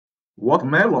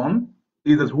Watermelon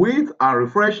is a sweet and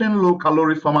refreshing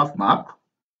low-calorie summer snack.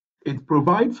 It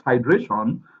provides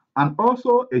hydration and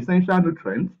also essential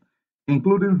nutrients,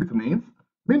 including vitamins,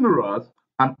 minerals,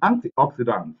 and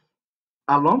antioxidants.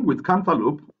 Along with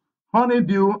cantaloupe,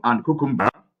 honeydew, and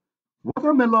cucumber,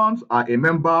 watermelons are a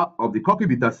member of the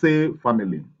Cucurbitaceae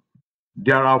family.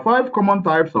 There are 5 common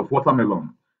types of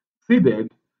watermelon: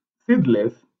 seeded,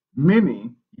 seedless,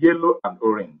 mini, yellow, and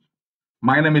orange.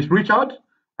 My name is Richard,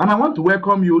 and I want to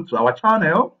welcome you to our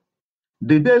channel,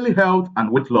 The Daily Health and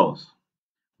Weight Loss.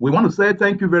 We want to say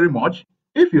thank you very much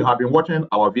if you have been watching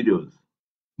our videos.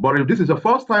 But if this is your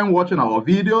first time watching our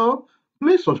video,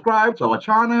 please subscribe to our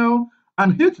channel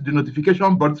and hit the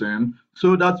notification button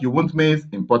so that you won't miss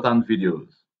important videos.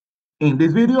 In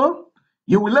this video,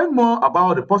 you will learn more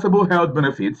about the possible health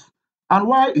benefits and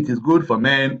why it is good for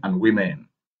men and women.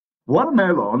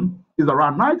 Watermelon is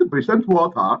around 90%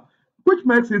 water, which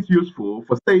makes it useful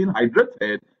for staying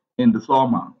hydrated in the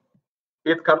summer.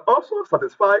 It can also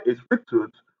satisfy a sweet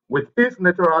tooth with its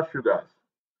natural sugars.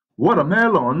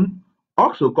 Watermelon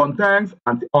also contains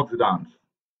antioxidants.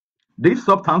 These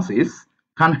substances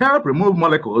can help remove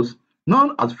molecules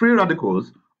known as free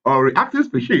radicals or reactive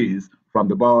species from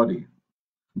the body.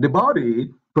 The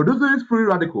body produces free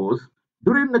radicals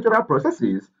during natural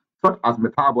processes such as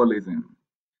metabolism.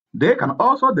 They can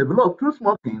also develop through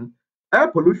smoking, air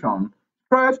pollution,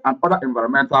 stress, and other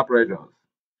environmental pressures.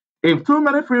 If too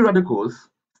many free radicals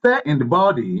stay in the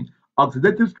body,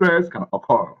 oxidative stress can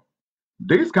occur.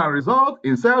 This can result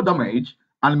in cell damage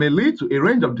and may lead to a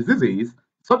range of diseases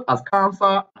such as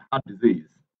cancer and heart disease.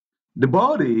 The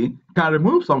body can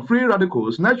remove some free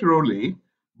radicals naturally,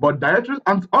 but dietary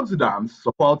antioxidants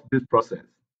support this process.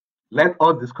 Let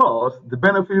us discuss the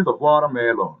benefits of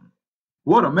watermelon.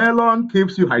 Watermelon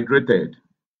keeps you hydrated.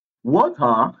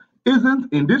 Water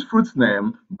isn't in this fruit's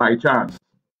name by chance.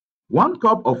 1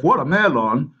 cup of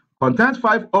watermelon contains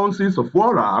 5 ounces of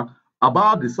water,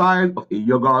 about the size of a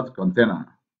yogurt container.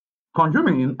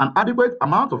 Consuming an adequate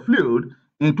amount of fluid,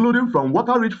 including from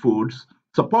water-rich foods,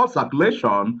 supports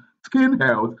circulation, skin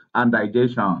health, and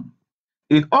digestion.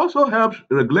 It also helps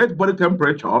regulate body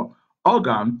temperature,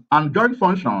 organ and joint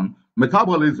function,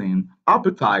 metabolism,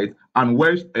 appetite, and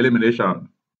waste elimination.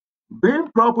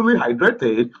 Being properly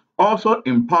hydrated also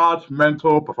imparts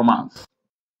mental performance.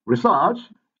 Research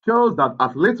shows that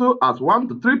as little as 1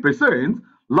 to 3%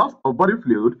 loss of body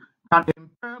fluid can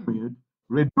impair mood,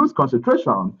 reduce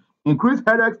concentration, increase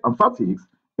headaches and fatigues,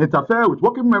 interfere with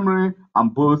working memory,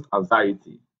 and boost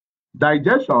anxiety.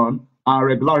 Digestion and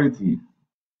regularity.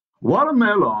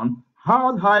 Watermelon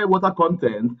has high water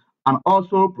content and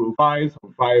also provides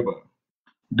some fiber.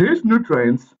 These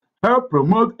nutrients help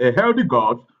promote a healthy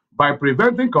gut by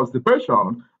preventing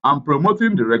constipation and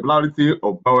promoting the regularity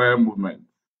of bowel movement.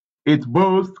 It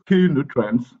boasts key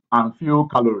nutrients and few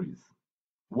calories.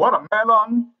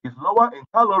 Watermelon is lower in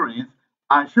calories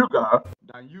and sugar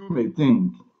than you may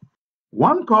think.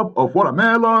 1 cup of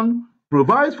watermelon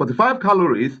provides 45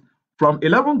 calories from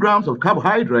 11 grams of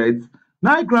carbohydrates,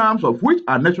 9 grams of which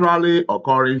are naturally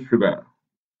occurring sugar.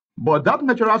 But that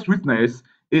natural sweetness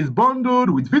is bundled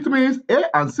with vitamins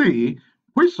A and C,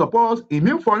 which supports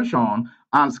immune function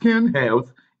and skin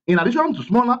health, in addition to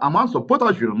smaller amounts of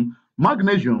potassium,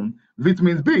 magnesium,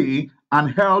 vitamins B,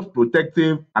 and health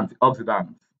protective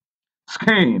antioxidants.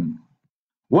 Skin.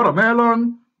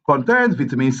 Watermelon contains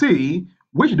vitamin C,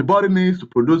 which the body needs to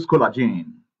produce collagen.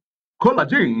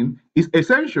 Collagen is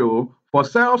essential for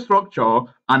cell structure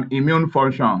and immune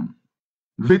function.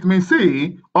 Vitamin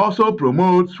C also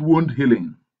promotes wound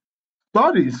healing.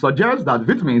 Studies suggest that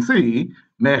vitamin C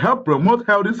may help promote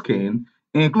healthy skin,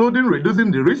 including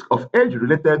reducing the risk of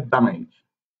age-related damage.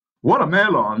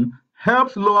 Watermelon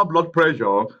helps lower blood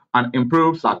pressure and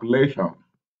improve circulation.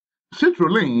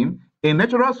 Citrulline, a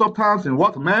natural substance in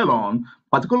watermelon,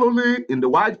 particularly in the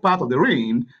white part of the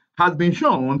rind, has been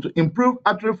shown to improve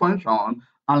artery function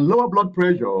and lower blood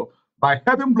pressure by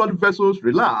helping blood vessels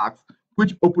relax,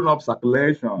 which open up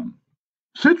circulation.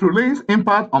 Citruline's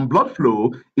impact on blood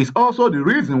flow is also the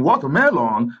reason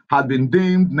watermelon has been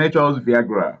deemed nature's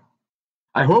Viagra.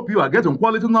 I hope you are getting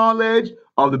quality knowledge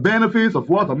of the benefits of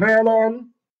watermelon.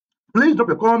 Please drop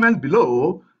your comments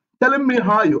below telling me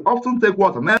how you often take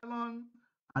watermelon.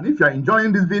 And if you are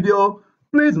enjoying this video,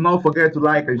 please do not forget to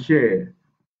like and share.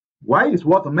 Why is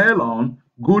watermelon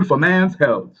good for men's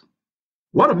health?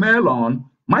 Watermelon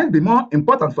might be more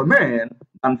important for men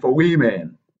than for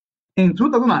women. In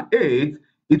 2008,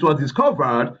 it was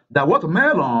discovered that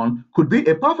watermelon could be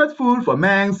a perfect food for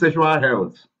men's sexual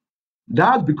health.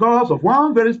 That's because of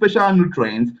one very special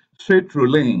nutrient,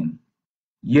 citrulline.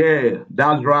 Yeah,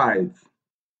 that's right.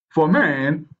 For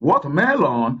men,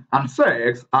 watermelon and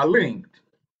sex are linked.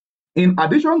 In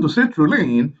addition to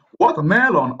citrulline,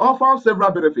 watermelon offers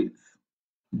several benefits.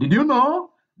 Did you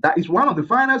know that it's one of the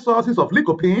finest sources of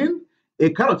lycopene, a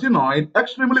carotenoid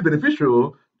extremely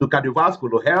beneficial to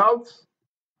cardiovascular health?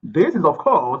 This is, of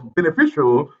course,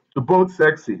 beneficial to both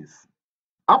sexes.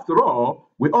 After all,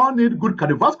 we all need good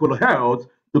cardiovascular health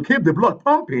to keep the blood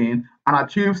pumping and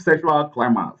achieve sexual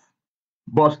climax.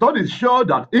 But studies show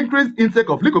that increased intake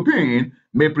of lycopene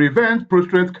may prevent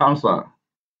prostate cancer.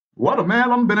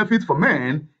 Watermelon benefits for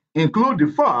men include the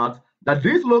fact that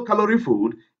this low-calorie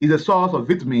food is a source of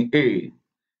vitamin A.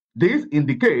 This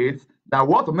indicates that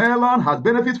watermelon has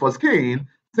benefits for skin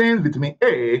since vitamin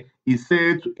A is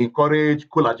said to encourage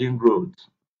collagen growth.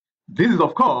 This is,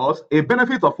 of course, a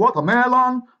benefit of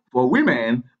watermelon for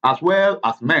women as well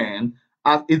as men,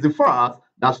 as is the fact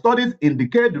that studies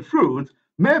indicate the fruit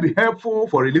may be helpful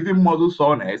for relieving muscle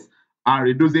soreness and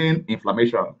reducing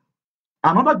inflammation.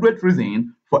 Another great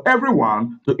reason for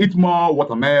everyone to eat more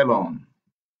watermelon.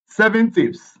 7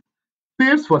 tips.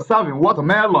 Tips for serving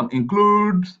watermelon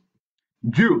include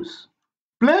juice.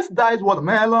 Place diced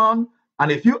watermelon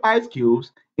and a few ice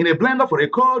cubes in a blender for a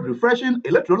cold, refreshing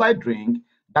electrolyte drink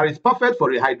that is perfect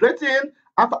for rehydrating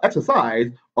after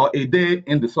exercise or a day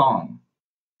in the sun.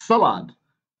 Salad.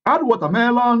 Add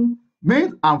watermelon,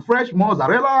 mint, and fresh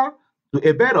mozzarella to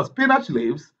a bed of spinach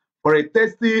leaves for a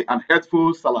tasty and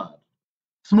healthful salad.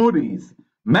 Smoothies.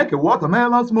 Make a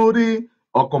watermelon smoothie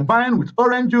or combine with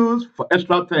orange juice for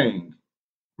extra tang.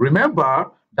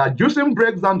 Remember that juicing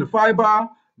breaks down the fiber,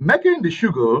 making the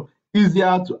sugar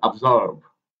easier to absorb.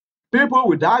 People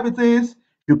with diabetes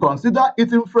should consider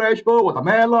eating fresh whole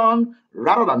watermelon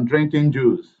rather than drinking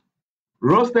juice.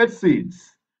 Roasted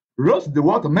seeds. Roast the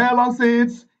watermelon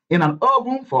seeds in an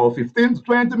oven for 15 to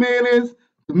 20 minutes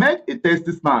to make a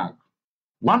tasty snack.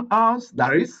 1 ounce,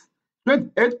 that is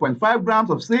 28.5 grams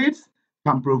of seeds,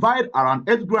 can provide around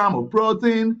 8 grams of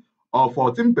protein or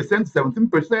 14% to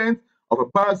 17% of a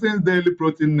person's daily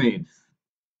protein needs.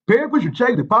 People should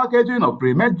check the packaging of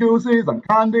pre-made juices and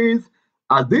candies,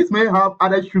 as these may have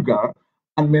added sugar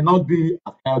and may not be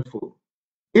as healthful.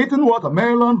 Eating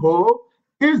watermelon whole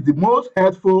is the most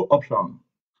healthful option.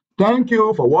 Thank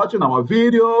you for watching our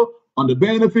video on the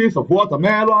benefits of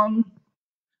watermelon.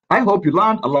 I hope you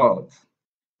learned a lot.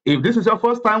 If this is your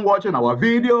first time watching our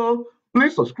video,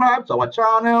 please subscribe to our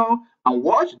channel and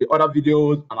watch the other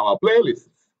videos on our playlist.